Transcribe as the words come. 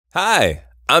Hi,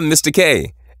 I'm Mr.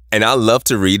 K, and I love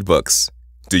to read books.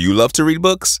 Do you love to read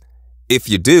books? If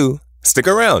you do, stick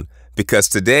around, because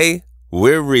today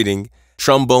we're reading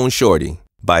Trombone Shorty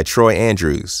by Troy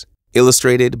Andrews,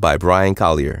 illustrated by Bryan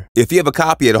Collier. If you have a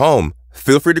copy at home,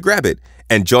 feel free to grab it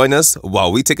and join us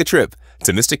while we take a trip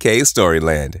to Mr. K's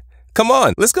Storyland. Come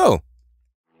on, let's go.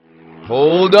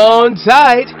 Hold on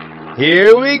tight.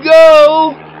 Here we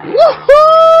go.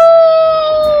 Woohoo!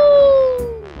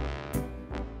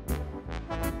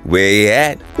 Where you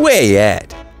at? Where you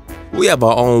at? We have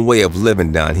our own way of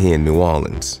living down here in New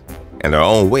Orleans, and our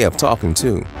own way of talking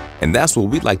too. And that's what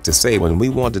we like to say when we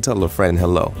want to tell a friend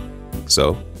hello.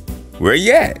 So, where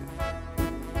you at?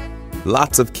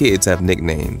 Lots of kids have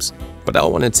nicknames, but I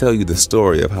want to tell you the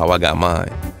story of how I got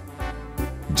mine.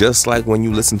 Just like when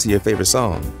you listen to your favorite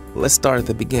song, let's start at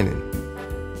the beginning,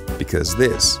 because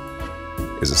this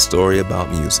is a story about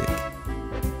music.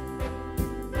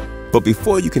 But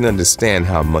before you can understand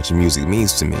how much music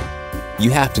means to me, you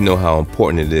have to know how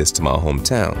important it is to my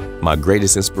hometown, my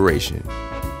greatest inspiration.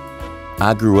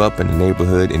 I grew up in a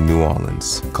neighborhood in New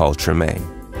Orleans called Trombone.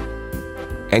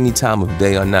 Any time of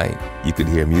day or night, you could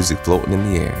hear music floating in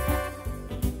the air.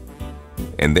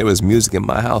 And there was music in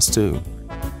my house too.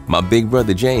 My big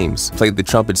brother James played the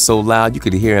trumpet so loud you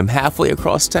could hear him halfway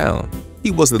across town.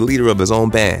 He was the leader of his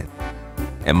own band.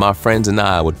 And my friends and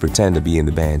I would pretend to be in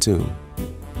the band too.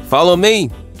 "Follow me,"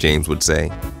 James would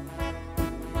say.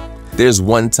 There's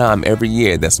one time every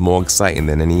year that's more exciting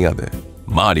than any other: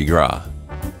 Mardi Gras.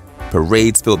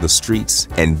 Parades fill the streets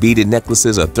and beaded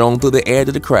necklaces are thrown through the air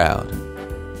to the crowd.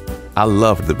 I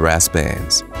loved the brass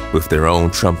bands, with their own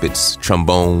trumpets,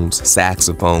 trombones,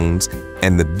 saxophones,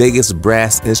 and the biggest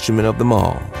brass instrument of them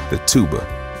all, the tuba,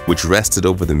 which rested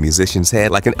over the musician's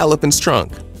head like an elephant's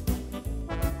trunk.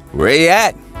 "Where you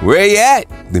at? Where you at?"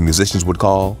 the musicians would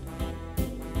call.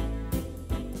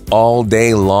 All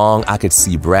day long, I could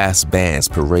see brass bands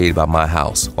parade by my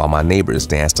house while my neighbors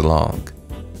danced along.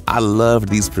 I loved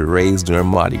these parades during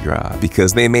Mardi Gras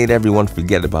because they made everyone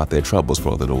forget about their troubles for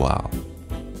a little while.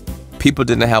 People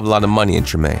didn't have a lot of money in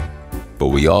Trombone, but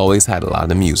we always had a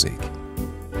lot of music.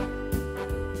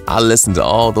 I listened to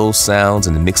all those sounds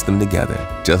and mixed them together,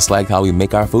 just like how we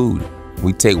make our food.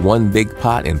 We take one big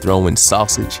pot and throw in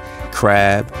sausage,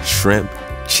 crab, shrimp,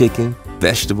 chicken,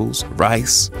 vegetables,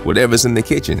 rice, whatever's in the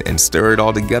kitchen, and stir it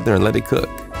all together and let it cook.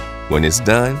 When it's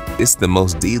done, it's the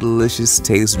most delicious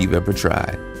taste you've ever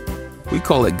tried. We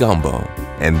call it gumbo,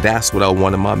 and that's what I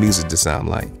wanted my music to sound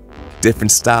like.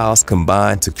 Different styles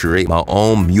combined to create my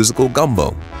own musical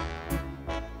gumbo.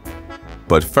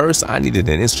 But first, I needed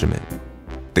an instrument.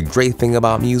 The great thing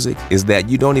about music is that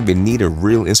you don't even need a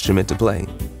real instrument to play.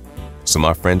 So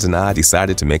my friends and I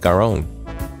decided to make our own.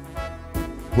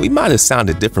 We might have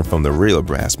sounded different from the real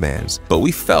brass bands, but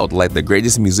we felt like the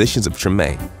greatest musicians of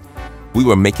Trombone. We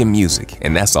were making music,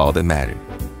 and that's all that mattered.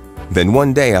 Then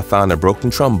one day I found a broken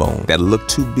trombone that looked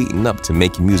too beaten up to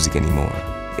make music anymore.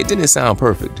 It didn't sound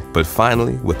perfect, but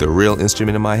finally, with the real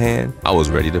instrument in my hand, I was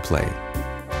ready to play.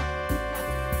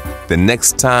 The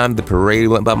next time the parade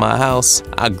went by my house,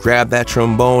 I grabbed that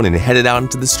trombone and headed out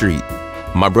into the street.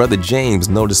 My brother James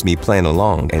noticed me playing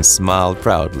along and smiled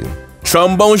proudly.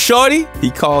 "Trombone Shorty," he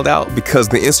called out because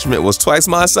the instrument was twice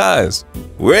my size.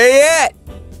 "Where you at?"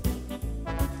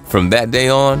 From that day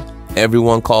on,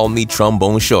 everyone called me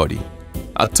Trombone Shorty.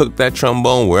 I took that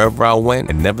trombone wherever I went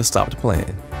and never stopped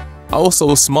playing. I was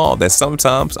so small that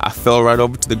sometimes I fell right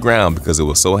over to the ground because it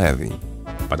was so heavy.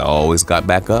 But I always got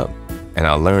back up, and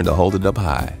I learned to hold it up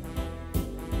high.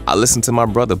 I listened to my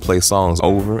brother play songs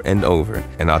over and over,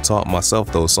 and I taught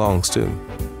myself those songs too.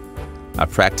 I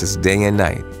practiced day and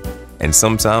night, and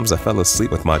sometimes I fell asleep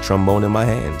with my trombone in my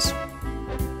hands.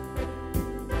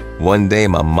 One day,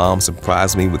 my mom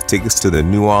surprised me with tickets to the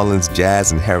New Orleans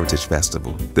Jazz and Heritage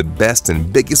Festival, the best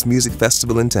and biggest music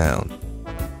festival in town.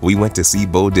 We went to see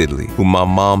Bo Diddley, who my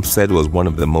mom said was one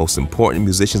of the most important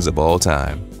musicians of all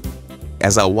time.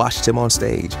 As I watched him on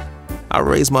stage, I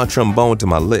raised my trombone to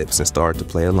my lips and started to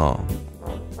play along.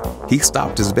 He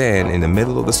stopped his band in the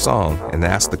middle of the song and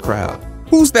asked the crowd,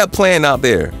 "Who's that playing out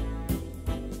there?"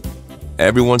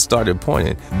 Everyone started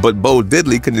pointing, but Bo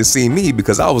Diddley couldn't see me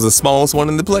because I was the smallest one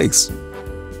in the place.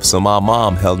 So my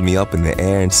mom held me up in the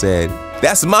air and said,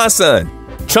 "That's my son,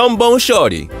 Trombone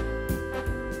Shorty."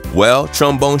 "Well,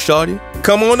 Trombone Shorty,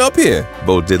 come on up here,"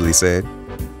 Bo Diddley said.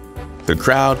 The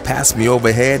crowd passed me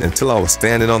overhead until I was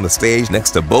standing on the stage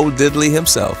next to Bo Diddley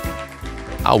himself.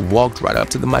 I walked right up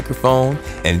to the microphone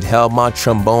and held my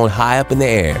trombone high up in the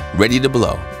air, ready to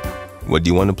blow. "What do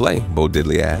you want to play?" Bo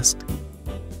Diddley asked.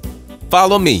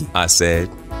 "Follow me," I said.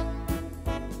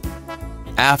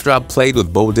 After I played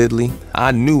with Bo Diddley, I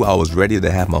knew I was ready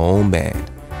to have my own band.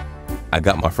 I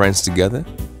got my friends together,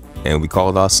 and we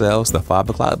called ourselves the 5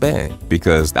 O'Clock Band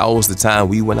because that was the time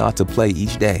we went out to play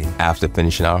each day after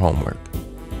finishing our homework.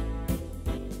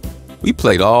 We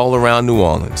played all around New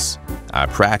Orleans. I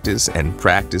practiced,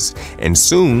 and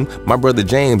soon my brother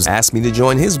James asked me to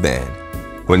join his band.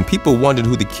 When people wondered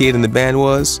who the kid in the band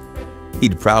was,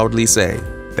 he'd proudly say,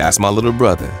 "That's my little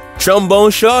brother, Trombone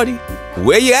Shorty.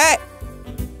 Where you at?"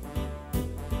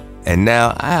 And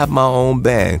now I have my own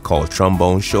band called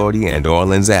Trombone Shorty and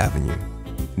Orleans Avenue,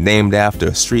 named after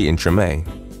a street in Tremaine.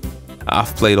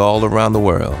 I've played all around the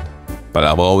world, but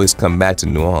I've always come back to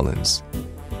New Orleans.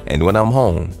 And when I'm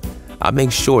home, I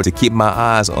make sure to keep my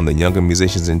eyes on the younger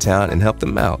musicians in town and help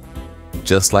them out,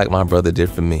 just like my brother did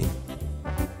for me.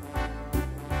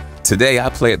 Today I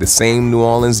play at the same New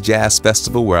Orleans Jazz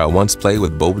Festival where I once played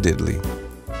with Bo Diddley.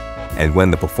 And when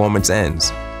the performance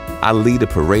ends, I lead a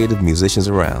parade of musicians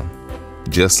around,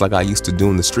 just like I used to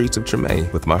do in the streets of Tremaine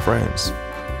with my friends.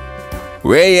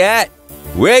 Where you at?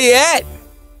 Where you at?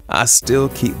 I still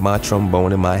keep my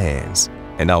trombone in my hands,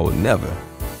 and I will never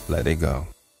let it go.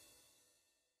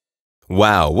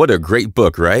 Wow, what a great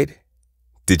book, right?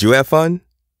 Did you have fun?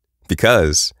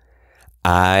 Because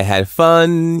I had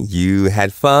fun, you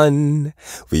had fun,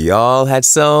 we all had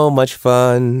so much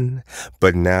fun.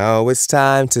 But now it's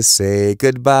time to say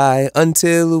goodbye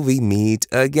until we meet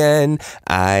again.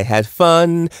 I had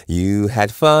fun, you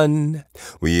had fun,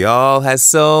 we all had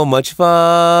so much fun.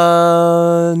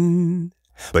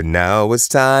 But now it's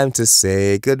time to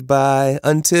say goodbye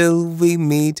until we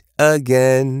meet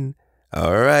again.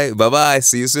 All right, bye-bye,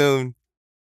 see you soon.